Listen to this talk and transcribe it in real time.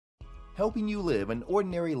helping you live an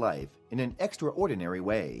ordinary life in an extraordinary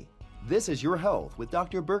way. This is Your Health with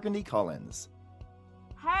Dr. Burgundy Collins.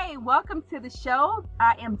 Hey, welcome to the show.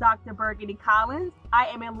 I am Dr. Burgundy Collins. I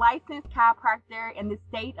am a licensed chiropractor in the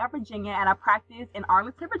state of Virginia, and I practice in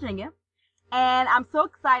Arlington, Virginia. And I'm so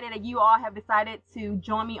excited that you all have decided to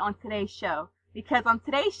join me on today's show, because on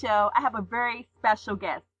today's show, I have a very special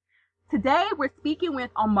guest. Today, we're speaking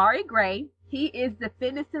with Omari Grey. He is the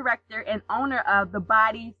fitness director and owner of The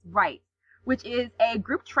Body's Right, which is a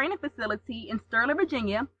group training facility in Sterling,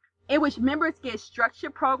 Virginia, in which members get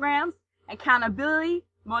structured programs, accountability,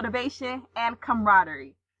 motivation, and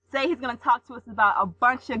camaraderie. Today, he's going to talk to us about a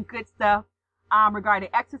bunch of good stuff regarding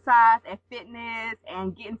exercise and fitness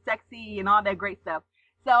and getting sexy and all that great stuff.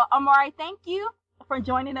 So, Omari, thank you for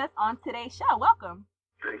joining us on today's show. Welcome.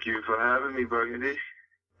 Thank you for having me, Burgundy.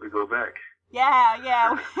 We go back.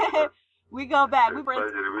 Yeah. We go back. It's a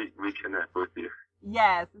pleasure to reconnect with you.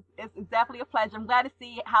 Yes, it's definitely a pleasure. I'm glad to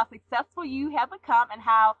see how successful you have become and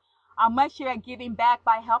how much you're giving back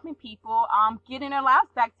by helping people getting their lives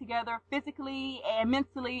back together physically and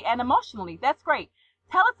mentally and emotionally. That's great.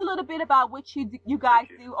 Tell us a little bit about what you guys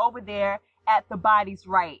do over there at The Body's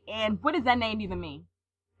Right, and what does that name even mean?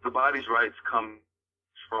 The Body's Rights comes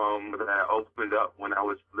from that I opened up when I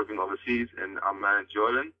was living overseas in Amman,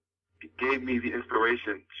 Jordan. It gave me the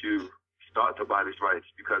inspiration to start The Body's Rights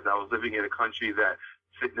because I was living in a country that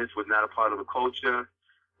fitness was not a part of the culture.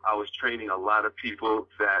 I was training a lot of people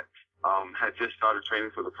that had just started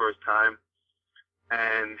training for the first time,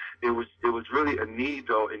 and it was really a need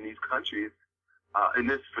though in these countries. In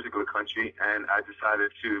this particular country, and I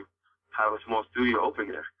decided to have a small studio open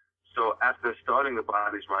there. So after starting The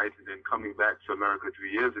Body's Right and then coming back to America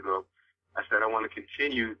 3 years ago, I said I want to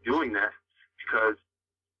continue doing that because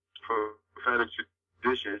for prophetic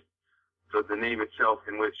traditions, so the name itself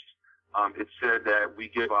in which it said that we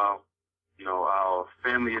give our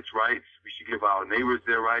family its rights, we should give our neighbors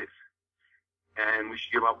their rights, and we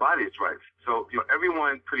should give our body its rights. So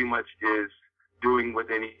everyone pretty much is doing what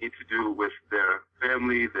they need to do with their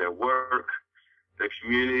family, their work, their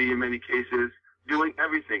community in many cases, doing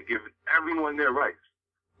everything, giving everyone their rights,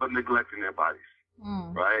 but neglecting their bodies,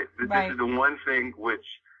 right? This is the one thing which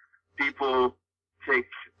people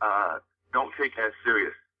don't take as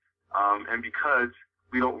serious. And because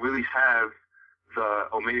we don't really have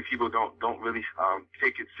many people don't really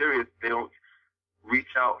take it serious, they don't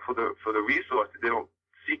reach out for the resources. They don't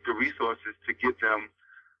seek the resources to get them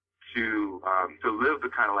to live the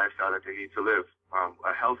kind of lifestyle that they need to live,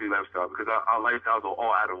 a healthy lifestyle, because our lifestyles are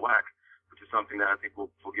all out of whack, which is something that I think we'll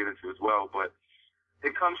get into as well. But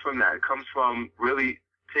it comes from that. It comes from really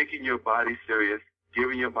taking your body serious,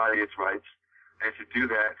 giving your body its rights. And to do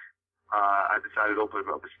that, I decided to open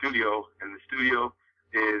up a studio, and the studio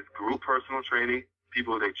is group personal training.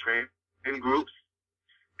 People, they train in groups.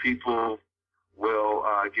 People will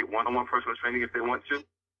get one-on-one personal training if they want to.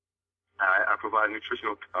 I provide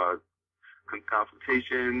nutritional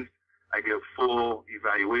consultations. I give full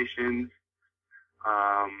evaluations,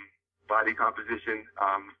 body composition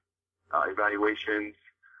evaluations,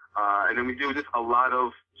 and then we do just a lot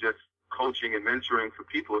of just coaching and mentoring for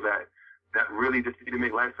people that really just need to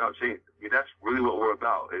make lifestyle change. I mean, that's really what we're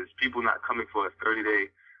about, is people not coming for a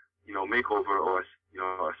 30-day, makeover or,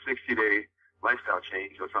 a 60-day lifestyle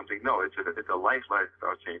change or something. No, it's a lifestyle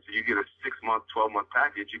change. So you get a 6-month, 12-month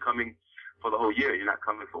package. You're coming for the whole year. You're not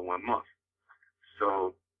coming for 1 month.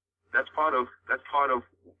 So that's part of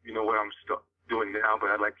what I'm doing now. But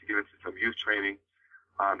I'd like to get into some youth training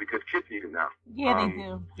because kids need it now. Yeah, they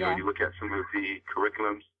do. Yeah. You look at some of the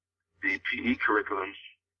curriculums, the PE curriculums.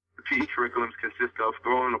 The PE curriculums consist of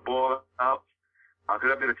throwing a ball out. Because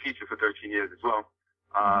I've been a teacher for 13 years as well.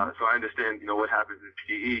 So I understand, what happens in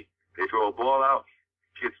PE. They throw a ball out,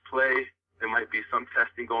 kids play. There might be some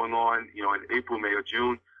testing going on, in April, May, or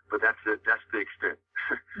June. But that's the extent.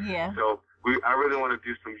 Yeah. So I really want to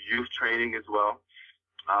do some youth training as well,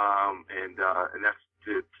 and that's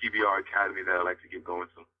the TBR Academy that I like to get going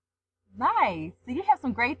to. Nice. So you have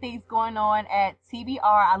some great things going on at TBR.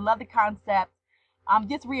 I love the concept.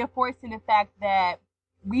 Just reinforcing the fact that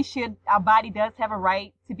our body does have a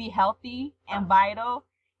right to be healthy and vital,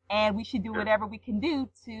 and we should do whatever we can do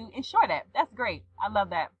to ensure that. That's great. I love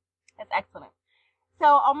that. That's excellent.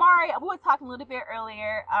 So, Omari, we were talking a little bit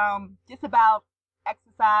earlier just about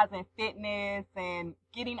exercise and fitness and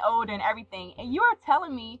getting older and everything. And you were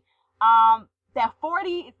telling me that 40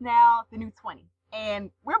 is now the new 20.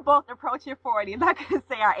 And we're both approaching 40. I'm not going to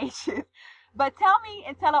say our ages. But tell me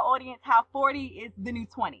and tell our audience how 40 is the new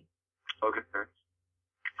 20. Okay.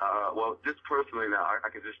 Well, just personally now, I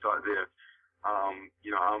can just start there. I'm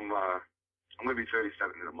I'm going to be 37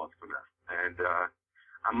 in a month from now. And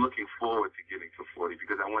I'm looking forward to getting to 40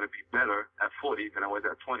 because I want to be better at 40 than I was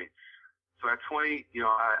at 20. So at 20,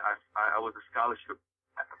 I was a scholarship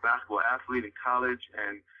basketball athlete in college,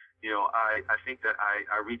 and I think that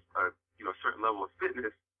I reached a certain level of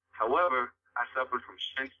fitness. However, I suffered from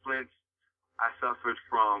shin splints. I suffered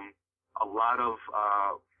from a lot of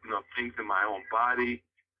things in my own body,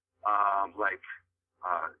 like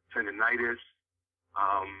tendinitis.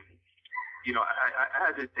 I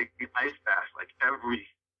had to take the ice bath like every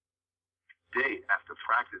day after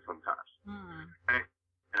practice sometimes. Okay?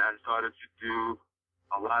 And I started to do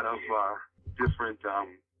a lot of different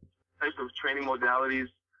types of training modalities,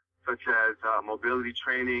 such as mobility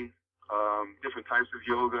training, different types of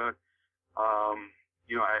yoga.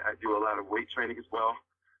 I do a lot of weight training as well.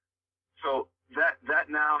 So that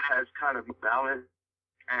now has kind of balanced,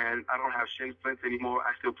 and I don't have shin splints anymore.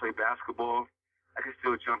 I still play basketball. I can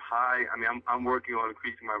still jump high. I mean, I'm working on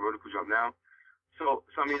increasing my vertical jump now. So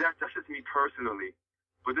I mean, that's just me personally.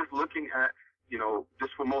 But just looking at,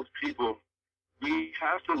 just for most people, we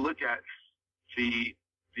have to look at the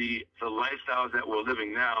lifestyles that we're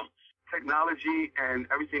living now. Technology and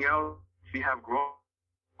everything else we have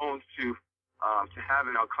grown to have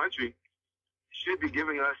in our country should be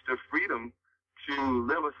giving us the freedom to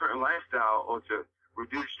live a certain lifestyle or to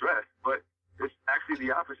reduce stress, but it's actually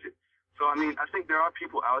the opposite. So, I mean, I think there are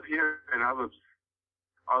people out here and others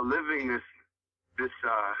are living this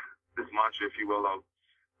mantra, if you will, of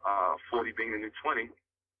 40 being the new 20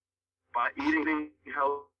 by eating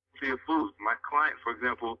healthier foods. My client, for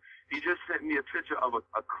example, he just sent me a picture of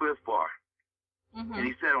a Cliff Bar. And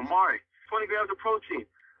he said, Omari, 20 grams of protein.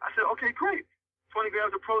 I said, okay, great. 20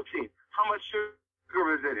 grams of protein. How much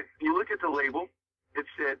sugar is in it? You look at the label, it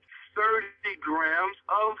said 30 grams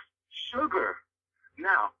of sugar.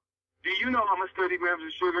 Now, do you know how much 30 grams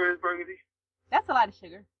of sugar is, Burgundy? That's a lot of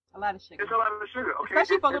sugar. A lot of sugar. It's a lot of sugar, okay?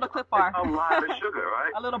 Especially for a little Cliff Bar. It's a lot of sugar,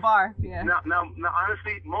 right? A little bar, yeah. Now,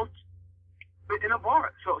 honestly, most in a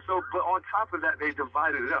bar. But on top of that, they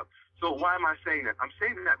divided it up. So why am I saying that? I'm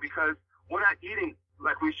saying that because we're not eating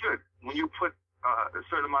like we should. When you put a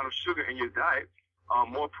certain amount of sugar in your diet,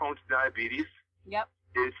 more prone to diabetes. Yep.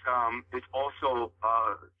 It's also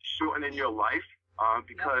shortening your life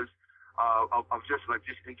because of just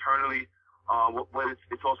internally.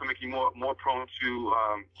 It's also making you more prone to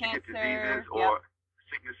get diseases or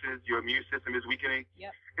sicknesses. Your immune system is weakening.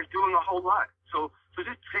 Yep. It's doing a whole lot. So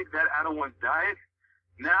just take that out of one's diet.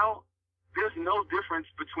 Now, there's no difference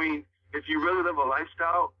between if you really live a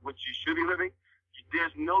lifestyle, which you should be living,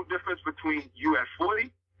 there's no difference between you at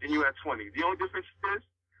 40 and you at 20. The only difference is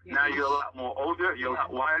now you're a lot more older, you're a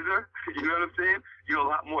lot wiser, you know what I'm saying? You're a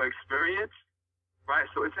lot more experienced, right?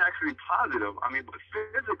 So it's actually positive. I mean, but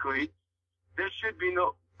physically, there should be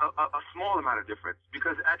a small amount of difference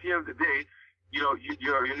because at the end of the day, you're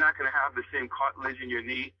not going to have the same cartilage in your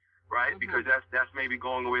knee, right? Because that's maybe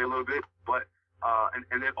going away a little bit, but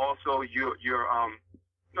and then also your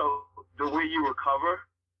the way you recover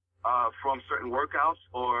from certain workouts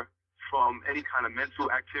or from any kind of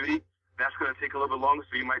mental activity, that's going to take a little bit longer.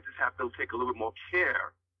 So you might just have to take a little bit more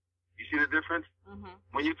care. You see the difference?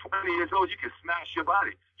 When you're 20 years old, you can smash your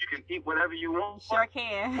body. You can eat whatever you want. Sure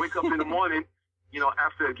can. Wake up in the morning,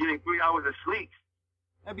 after getting 3 hours of sleep.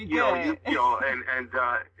 That'd be good.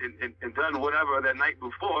 And done whatever that night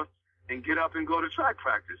before, and get up and go to track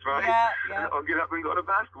practice, right? Yeah. Or get up and go to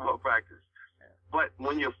basketball practice. But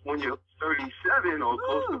when you're 37 or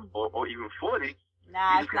close to, or even 40,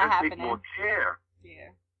 nah, you just gotta take more care. Yeah.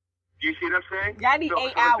 Do you see what I'm saying? You gotta need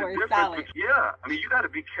 8 hours solid. Yeah. I mean, you gotta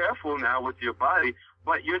be careful now with your body,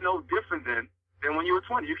 but you're no different than when you were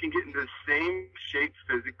 20. You can get in the same shape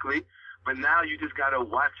physically, but now you just gotta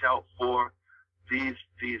watch out for these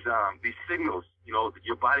signals.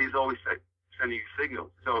 Your body is always sending you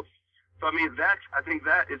signals. So I mean, I think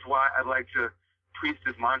that is why I'd like to preach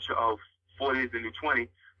this mantra of 40 is the new 20,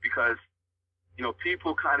 because,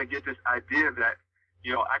 people kind of get this idea that,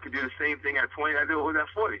 I could do the same thing at 20 I did when at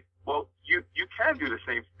 40. Well, you can do the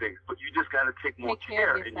same thing, but you just got to take more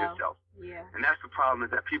care in yourself. Yeah. And that's the problem,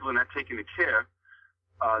 is that people are not taking the care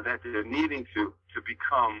that they're needing to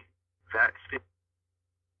become that state.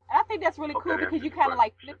 I think that's really cool because you kind of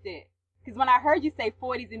flipped it. Because when I heard you say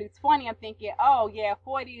 40 is the new 20, I'm thinking, oh, yeah,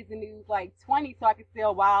 40 is the new 20, so I can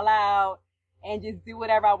still wild out and just do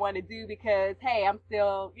whatever I want to do because, hey, I'm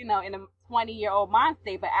still, in a 20-year-old mind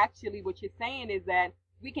state. But actually what you're saying is that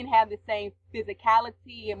we can have the same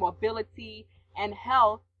physicality and mobility and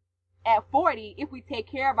health at 40 if we take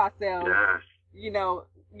care of ourselves. Yes.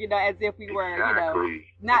 As if we were,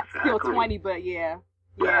 not still 20, but yeah.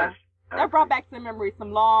 Yes. That brought back some memories,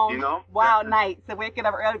 some long, wild nights and waking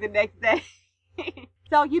up early the next day.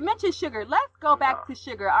 So you mentioned sugar. Let's go back to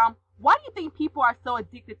sugar. Why do you think people are so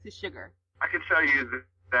addicted to sugar? I can tell you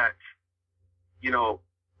that a long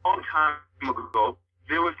time ago,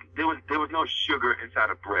 there was no sugar inside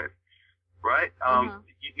of bread, right?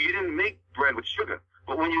 You didn't make bread with sugar.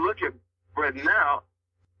 But when you look at bread now,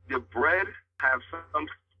 the bread have some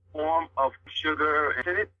form of sugar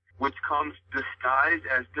in it, which comes disguised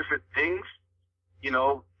as different things,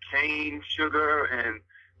 cane sugar and,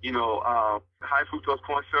 high fructose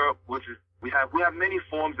corn syrup, which is, we have many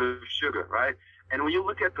forms of sugar, right? And when you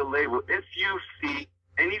look at the label, if you see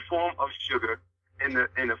any form of sugar in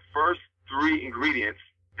the first 3 ingredients,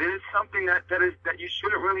 then it's something that you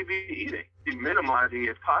shouldn't really be eating. Be minimizing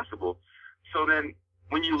if possible. So then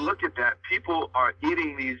when you look at that, people are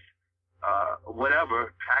eating these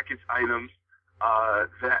whatever packaged items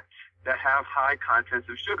that have high contents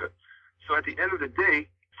of sugar. So at the end of the day,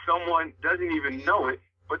 someone doesn't even know it,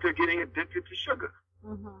 but they're getting addicted to sugar.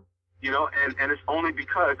 And it's only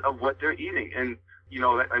because of what they're eating. And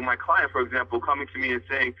like my client, for example, coming to me and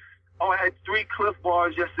saying, "Oh, I had 3 Cliff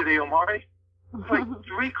Bars yesterday, Omari." I'm like,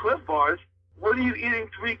 3 Cliff Bars? What are you eating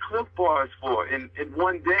 3 Cliff Bars for in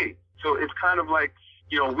one day? So it's kind of like,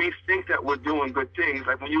 we think that we're doing good things.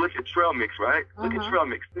 Like when you look at trail mix, right? Look at trail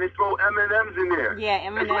mix, and they throw M&Ms in there. Yeah,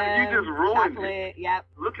 M&Ms. It's like you just ruined it. Yep.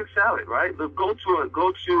 Look at salad, right? Go to a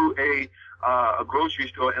grocery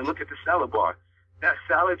store and look at the salad bar. That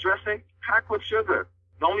salad dressing packed with sugar.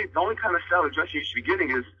 The only kind of salad dressing you should be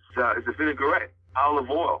getting is a vinaigrette, olive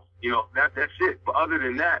oil. That's it. But other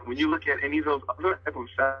than that, when you look at any of those other type of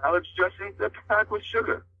salad dressings, they're packed with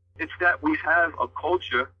sugar. It's that we have a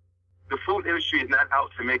culture. The food industry is not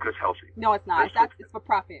out to make us healthy. No, it's not. It's for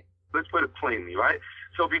profit. Let's put it plainly, right?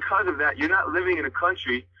 So because of that, you're not living in a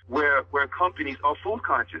country where companies are food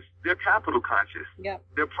conscious. They're capital conscious. Yep.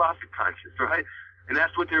 They're profit conscious, right? And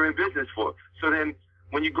that's what they're in business for. So then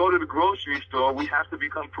when you go to the grocery store, we have to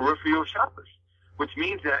become peripheral shoppers, which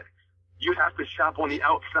means that you have to shop on the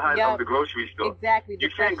outside of the grocery store. Exactly. You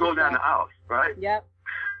can't go down the aisles, right? Yep.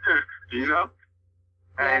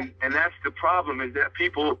 And that's the problem, is that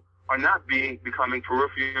people are not becoming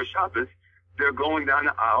peripheral shoppers. They're going down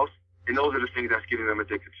the aisles, and those are the things that's getting them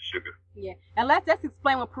addicted to sugar. Yeah, and let's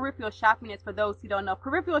explain what peripheral shopping is for those who don't know.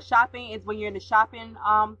 Peripheral shopping is when you're in the shopping,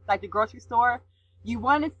 like the grocery store. You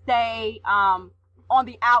want to stay on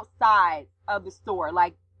the outside of the store,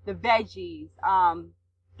 like the veggies,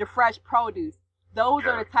 the fresh produce. Those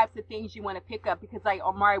are the types of things you want to pick up, because like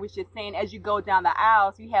Omari was just saying, as you go down the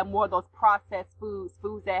aisles, you have more of those processed foods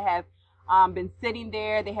that have been sitting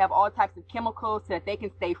there. They have all types of chemicals so that they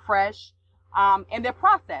can stay fresh, and they're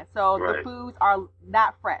processed. So the foods are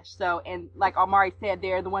not fresh. So, and like Omari said,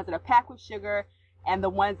 they're the ones that are packed with sugar, and the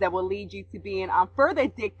ones that will lead you to being further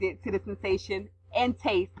addicted to the sensation and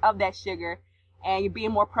taste of that sugar, and you're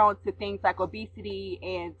being more prone to things like obesity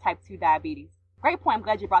and type 2 diabetes. Great point. I'm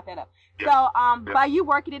glad you brought that up. So, by you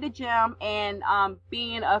working at the gym and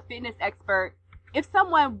being a fitness expert, if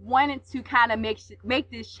someone wanted to kind of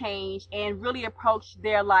make this change and really approach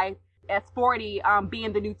their life as 40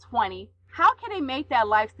 being the new 20, how can they make that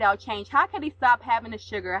lifestyle change? How can they stop having the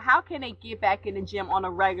sugar? How can they get back in the gym on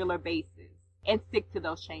a regular basis and stick to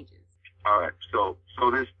those changes? All right. So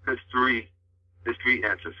there's three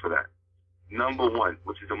answers for that. Number one,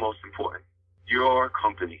 which is the most important, your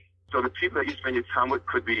company. So the people that you spend your time with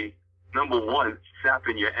could be, number one,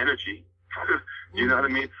 sapping your energy. You know what I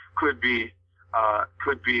mean? Could be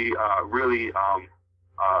really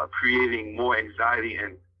creating more anxiety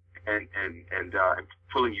and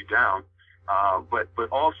pulling you down. But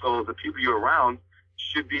also the people you're around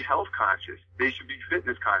should be health conscious. They should be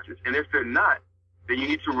fitness conscious. And if they're not, then you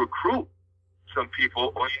need to recruit some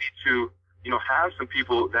people, or you need to, have some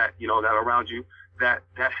people that, that are around you that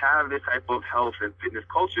have this type of health and fitness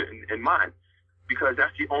culture in mind, because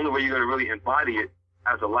that's the only way you're going to really embody it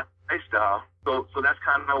as a lifestyle. So that's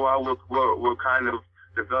kind of why we're kind of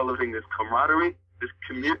developing this camaraderie, this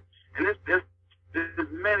community, and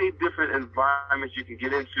there's many different environments you can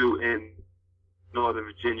get into in Northern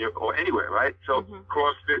Virginia or anywhere, right? So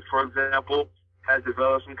CrossFit, for example, has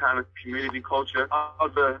developed some kind of community culture.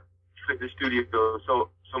 Other fitness studios.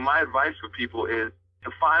 So my advice for people is to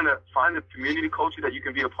find a community culture that you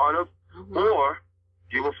can be a part of, or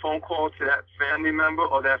give a phone call to that family member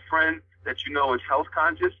or that friend that is health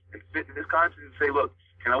conscious and fitness conscious, and say, look,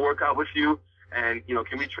 can I work out with you? And,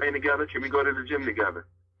 can we train together? Can we go to the gym together?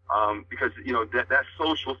 Because, that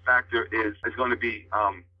social factor is going to be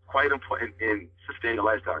quite important in sustaining a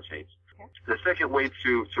lifestyle change. Okay. The second way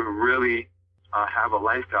to really have a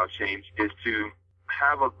lifestyle change is to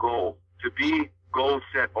have a goal to be goal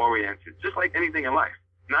set oriented, just like anything in life.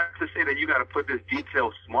 Not to say that you got to put this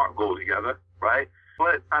detailed SMART goal together, right?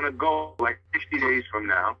 But on a goal like 60 days from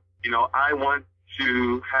now, I want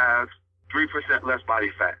to have 3% less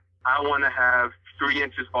body fat. I want to have 3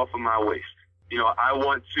 inches off of my waist. I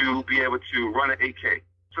want to be able to run an 8K.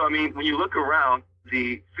 So, when you look around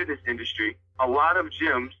the fitness industry, a lot of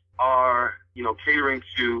gyms are, catering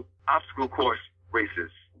to obstacle course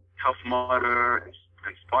races, Tough Mudder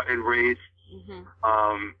and Spartan race,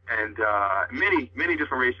 and many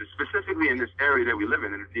different races, specifically in this area that we live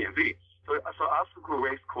in the DMV. So obstacle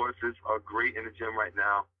race courses are great in the gym right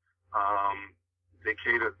now.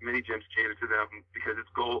 Many gyms cater to them because it's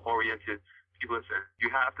goal oriented. People have said you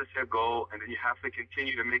have to set a goal and then you have to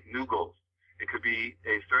continue to make new goals. It could be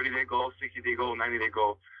a 30-day goal, 60-day goal, 90-day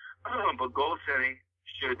goal. But goal setting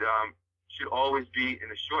should always be in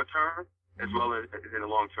the short term as well as in the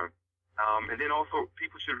long term. And then also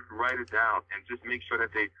people should write it down and just make sure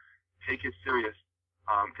that they take it serious.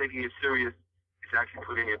 Taking it serious is actually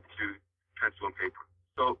putting it to pencil and paper.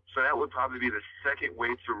 So that would probably be the second way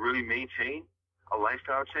to really maintain a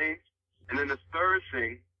lifestyle change. And then the third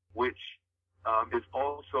thing, which is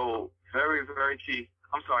also very, very key.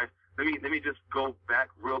 I'm sorry. Let me just go back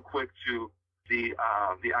real quick to the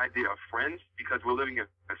idea of friends, because we're living in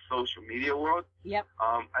a social media world. Yep.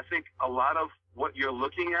 I think a lot of what you're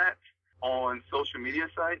looking at on social media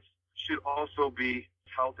sites should also be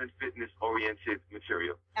health and fitness oriented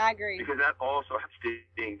material. I agree. Because that also has to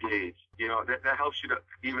stay engaged. That helps you to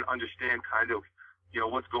even understand kind of,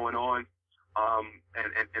 what's going on,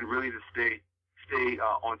 and really to stay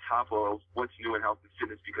on top of what's new in health and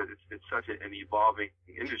fitness, because it's such an evolving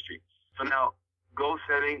industry. So now, goal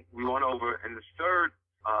setting, we went over, and the third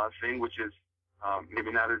thing, which is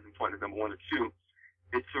maybe not as important as number 1 or 2,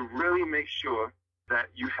 is to really make sure that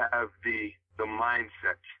you have the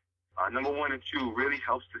mindset. Number 1 and 2 really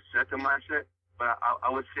helps to set the mindset, but I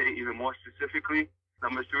would say even more specifically,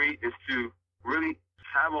 number 3 is to really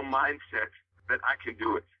have a mindset that I can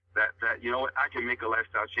do it, that I can make a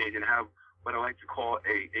lifestyle change and have what I like to call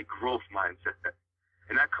a growth mindset.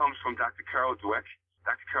 And that comes from Dr. Carol Dweck.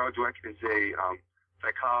 Dr. Carol Dweck is a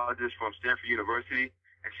psychologist from Stanford University,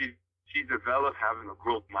 and she developed having a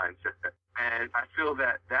growth mindset. And I feel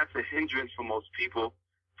that that's a hindrance for most people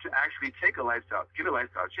to actually get a lifestyle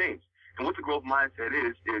change. And what the growth mindset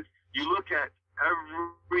is you look at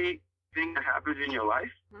everything that happens in your life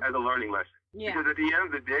as a learning lesson. Yeah. Because at the end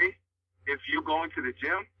of the day, if you're going to the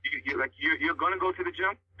gym, you're going to go to the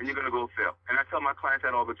gym and you're going to go fail. And I tell my clients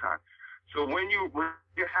that all the time. So when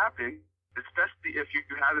it happens, especially if you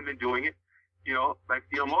haven't been doing it,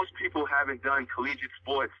 most people haven't done collegiate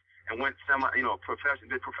sports and went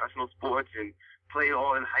professional sports and played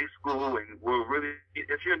all in high school and were really,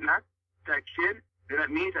 if you're not that kid, then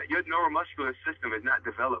that means that your neuromuscular system is not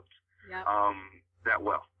developed that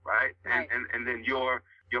well, right? And then your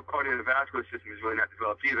cardiovascular system is really not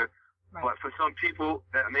developed either. Right. But for some people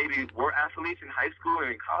that maybe were athletes in high school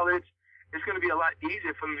and in college, it's going to be a lot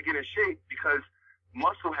easier for them to get in shape because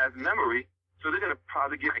muscle has memory, so they're going to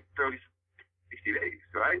probably get like 30, 60 days,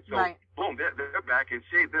 right? So boom, they're back in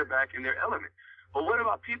shape, they're back in their element. But what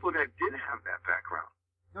about people that didn't have that background?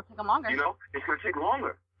 It'll take them longer. It's going to take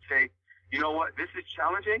longer. Say, you know what, this is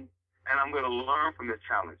challenging, and I'm going to learn from this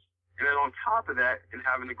challenge. And then on top of that, and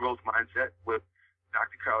having the growth mindset, what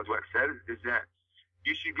Dr. Carol Dweck said is that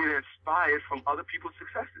you should get inspired from other people's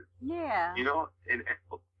successes. Yeah. And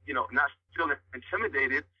not feel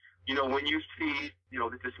intimidated, when you see,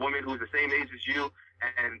 this woman who's the same age as you,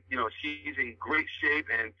 and, she's in great shape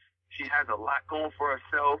and she has a lot going for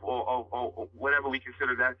herself or whatever we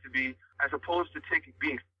consider that to be, as opposed to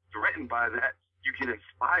being threatened by that, you get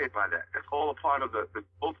inspired by that. That's all a part of the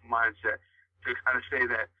growth mindset, to kind of say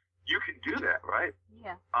that you can do that, right?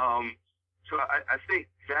 Yeah. So I think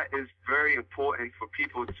that is very important for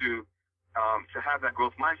people to have that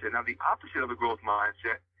growth mindset. Now, the opposite of a growth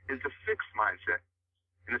mindset is the fixed mindset.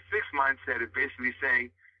 And the fixed mindset is basically saying,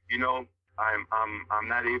 I'm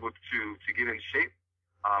not able to get in shape.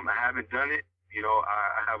 I haven't done it.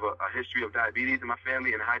 I have a history of diabetes in my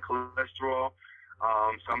family and high cholesterol.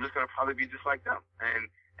 So I'm just going to probably be just like them.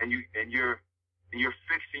 And you're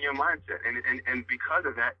fixed in your mindset. And because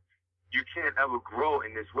of that, you can't ever grow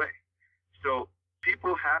in this way. So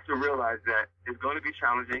people have to realize that it's going to be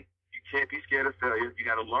challenging. You can't be scared of failure. You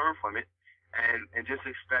got to learn from it and just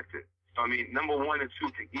expect it. So, number 1 and 2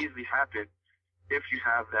 can easily happen if you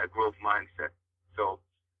have that growth mindset. So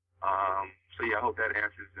yeah, I hope that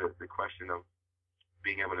answers the question of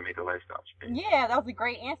being able to make a lifestyle change. Yeah, that was a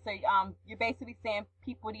great answer. You're basically saying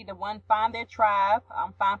people need to, one, find their tribe,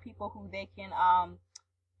 find people who they can,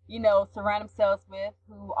 surround themselves with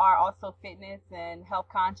who are also fitness and health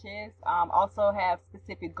conscious, also have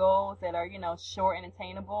specific goals that are, short and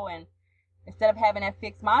attainable. And instead of having that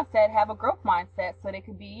fixed mindset, have a growth mindset so they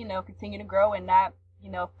could be, continue to grow and not,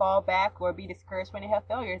 fall back or be discouraged when they have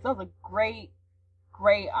failures. Those are great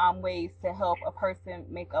ways to help a person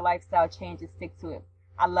make a lifestyle change and stick to it.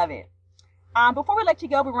 I love it. Before we let you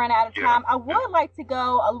go, we run out of time. I would like to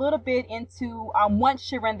go a little bit into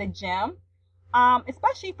once you're in the gym,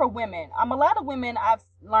 especially for women. A lot of women I've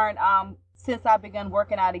learned since I begun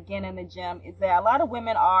working out again in the gym is that a lot of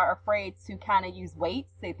women are afraid to kind of use weights.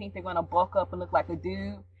 They think they're going to bulk up and look like a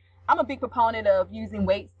dude. I'm a big proponent of using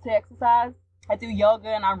weights to exercise. I do yoga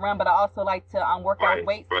and I run, but I also like to work out with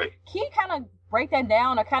weights. Right. Can you kind of break that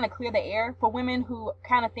down or kind of clear the air for women who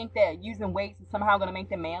kind of think that using weights is somehow going to make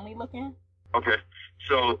them manly looking? Okay.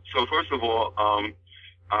 So first of all,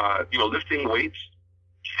 lifting weights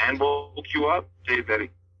can bulk you up. Say that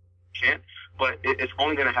it can't, but it's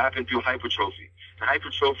only going to happen through hypertrophy. And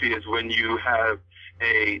hypertrophy is when you have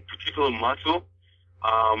a particular muscle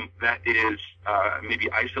that is maybe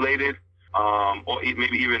isolated, or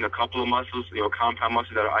maybe even a couple of muscles, compound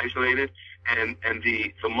muscles that are isolated, and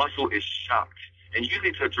the muscle is shocked. And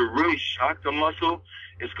usually to really shock the muscle,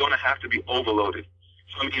 it's going to have to be overloaded.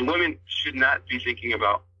 So, women should not be thinking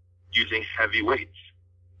about using heavy weights.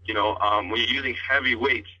 When you're using heavy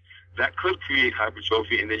weights, that could create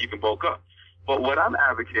hypertrophy, and then you can bulk up. But what I'm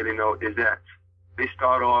advocating, though, is that they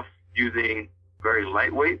start off using very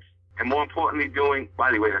light weights, and more importantly, doing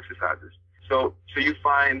body weight exercises. So you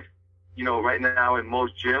find, right now in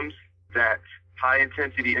most gyms that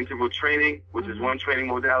high-intensity interval training, which is one training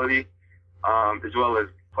modality, as well as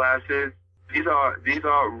classes, these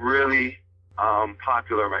are really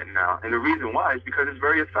popular right now. And the reason why is because it's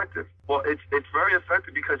very effective. Well, it's very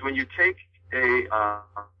effective because when you take a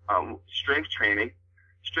strength training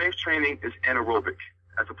is anaerobic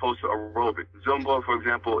as opposed to aerobic. Zumba, for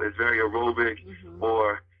example, is very aerobic,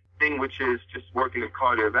 or thing which is just working the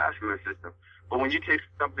cardiovascular system. But when you take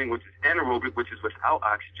something which is anaerobic, which is without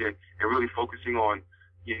oxygen, and really focusing on,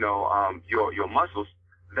 your muscles,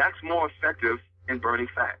 that's more effective in burning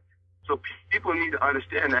fat. So people need to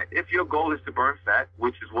understand that if your goal is to burn fat,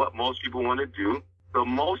 which is what most people want to do, the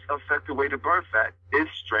most effective way to burn fat is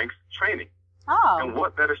strength training. Oh. And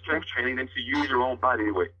what better strength training than to use your own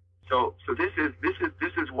body weight? So this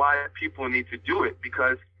is why people need to do it,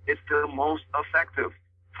 because it's the most effective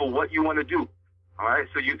for what you want to do. All right.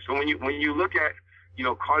 So when you look at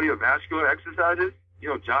cardiovascular exercises,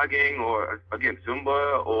 jogging, or again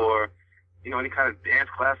Zumba, or any kind of dance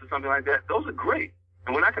class or something like that, those are great,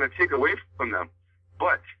 and we're not going to take away from them.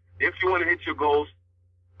 But if you want to hit your goals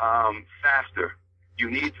faster, you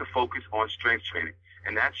need to focus on strength training,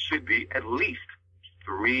 and that should be at least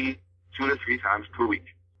 2 to 3 times per week.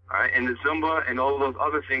 All right. And the Zumba and all those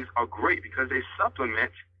other things are great because they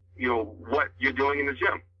supplement what you're doing in the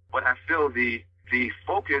gym. But I feel the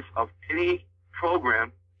focus of any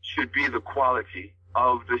program should be the quality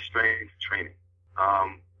of the strength training.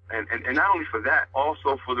 And not only for that,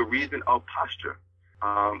 also for the reason of posture.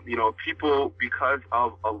 People, because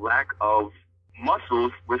of a lack of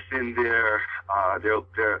muscles within their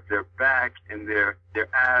back and their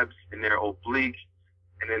abs and their oblique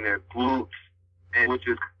and then their glutes, and which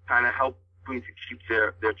is kind of helping to keep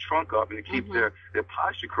their trunk up and to keep their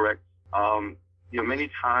posture correct. Many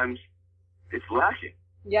times it's lacking.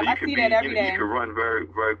 Yeah, so I see that every day. You can run very,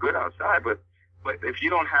 very good outside, but if you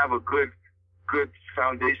don't have a good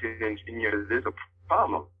foundation there's a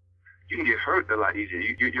problem. You can get hurt a lot easier.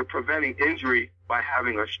 You're preventing injury by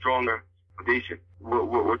having a stronger foundation.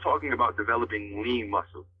 We're talking about developing lean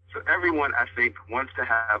muscle. So everyone, I think, wants to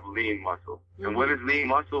have lean muscle. And what is lean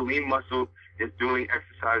muscle? Lean muscle is doing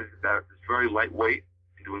exercises that is very lightweight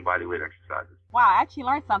and doing body weight exercises. Wow, I actually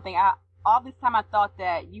learned something. All this time I thought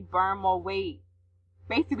that you burn more weight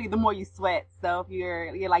basically the more you sweat. So if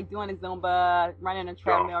you're like doing a Zumba, running a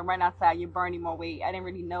treadmill, running outside, you're burning more weight. I didn't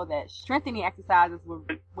really know that strengthening exercises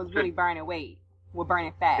was really burning weight, were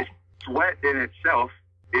burning fat. Sweat in itself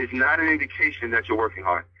is not an indication that you're working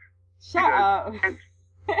hard. Shut up.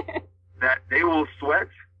 That they will sweat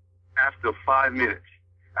after 5 minutes.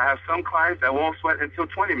 I have some clients that won't sweat until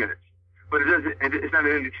 20 minutes, but it's not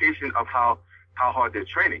an indication of how hard they're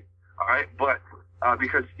training. All right, but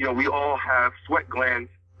because we all have sweat glands.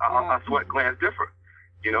 Our sweat glands differ,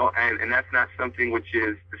 and that's not something which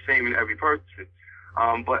is the same in every person.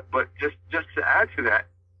 But just to add to that,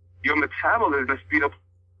 your metabolism speed up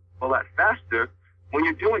a lot faster when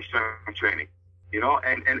you're doing strength training,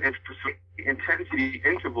 and it's intensity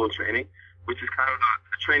interval training, which is kind of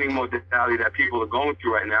a training modality that people are going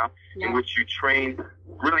through right now, in which you train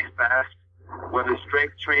really fast, whether it's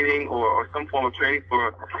strength training or some form of training for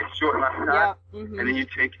a short amount of time, and then you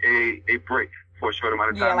take a break for a short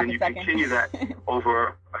amount of time, like and you continue that over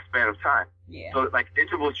a span of time. So, like,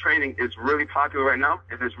 interval training is really popular right now,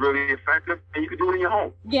 and it's really effective, and you can do it in your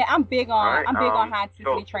home. Yeah, I'm big on high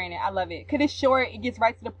intensity training. I love it because it's short. It gets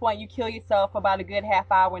right to the point. You kill yourself for about a good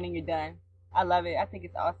half hour, and then you're done. I love it. I think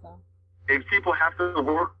it's awesome. If people have to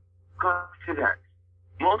work up to that,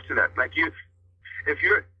 most of that, like if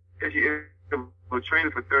you're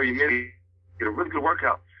training for 30 minutes, get a really good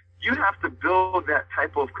workout, you have to build that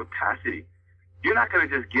type of capacity. You're not going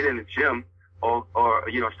to just get in the gym or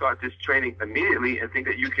start this training immediately and think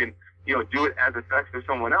that you can, do it as effective as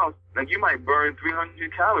someone else. Like, you might burn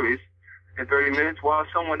 300 calories in 30 minutes while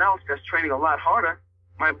someone else that's training a lot harder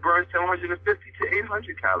might burn 750 to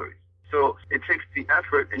 800 calories. So it takes the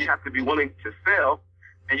effort, and you have to be willing to fail,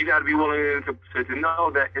 and you got to be willing to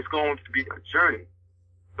know that it's going to be a journey.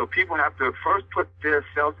 So people have to first put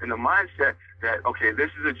themselves in the mindset that, okay,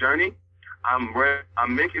 this is a journey. I'm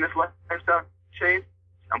making this lifestyle change.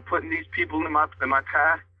 I'm putting these people in my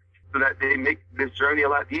path so that they make this journey a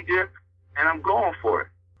lot easier, and I'm going for it.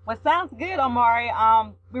 Well, sounds good, Omari.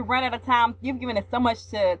 We've run out of time. You've given us so much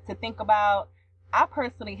to think about. I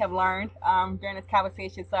personally have learned during this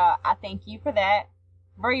conversation, so I thank you for that.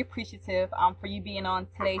 Very appreciative for you being on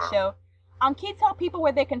today's show. Can you tell people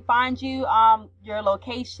where they can find you, your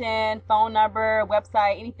location, phone number,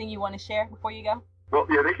 website, anything you want to share before you go? Well,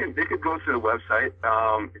 yeah, they could go to the website.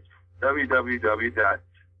 It's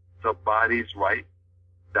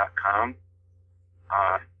www.thebodiesright.com.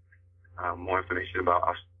 More information about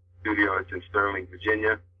our studio. It's in Sterling,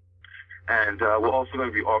 Virginia. And we're also going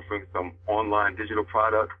to be offering some online digital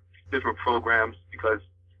products, different programs, because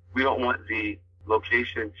we don't want the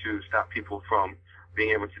location to stop people from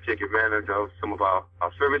being able to take advantage of some of our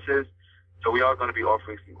services. So we are going to be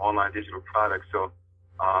offering some online digital products. So,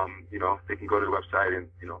 they can go to the website and,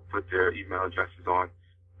 put their email addresses on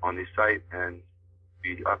the site and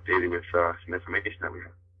be updated with some information that we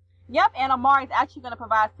have. Yep, and Omari is actually going to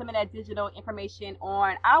provide some of that digital information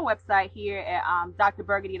on our website here at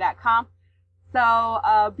drburgundy.com. So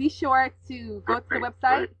be sure to go to the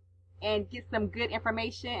website and get some good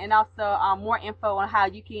information, and also more info on how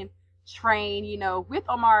you can train, with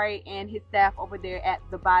Omari and his staff over there at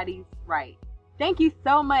The Bodies Right. Thank you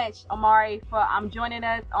so much, Omari, for joining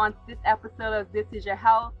us on this episode of This Is Your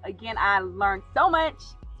Health. Again, I learned so much,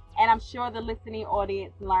 and I'm sure the listening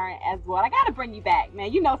audience learned as well. I got to bring you back,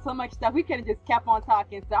 man. You know so much stuff. We could have just kept on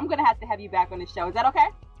talking, so I'm going to have you back on the show. Is that okay?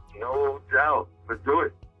 No doubt. Let's do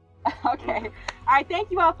it. Okay. All right. Thank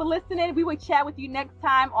you all for listening. We will chat with you next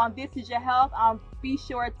time on This Is Your Health. Be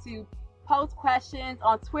sure to post questions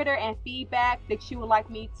on Twitter and feedback that you would like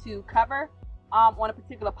me to cover on a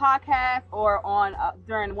particular podcast or on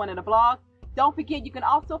during one of the blogs. Don't forget, you can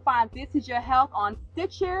also find This Is Your Health on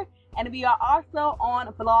Stitcher, and we are also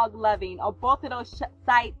on Blog Loving. On both of those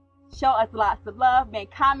sites, show us lots of love,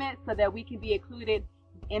 make comments so that we can be included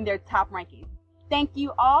in their top rankings. Thank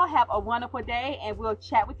you all. Have a wonderful day, and we'll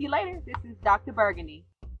chat with you later. This is Dr. Burgundy.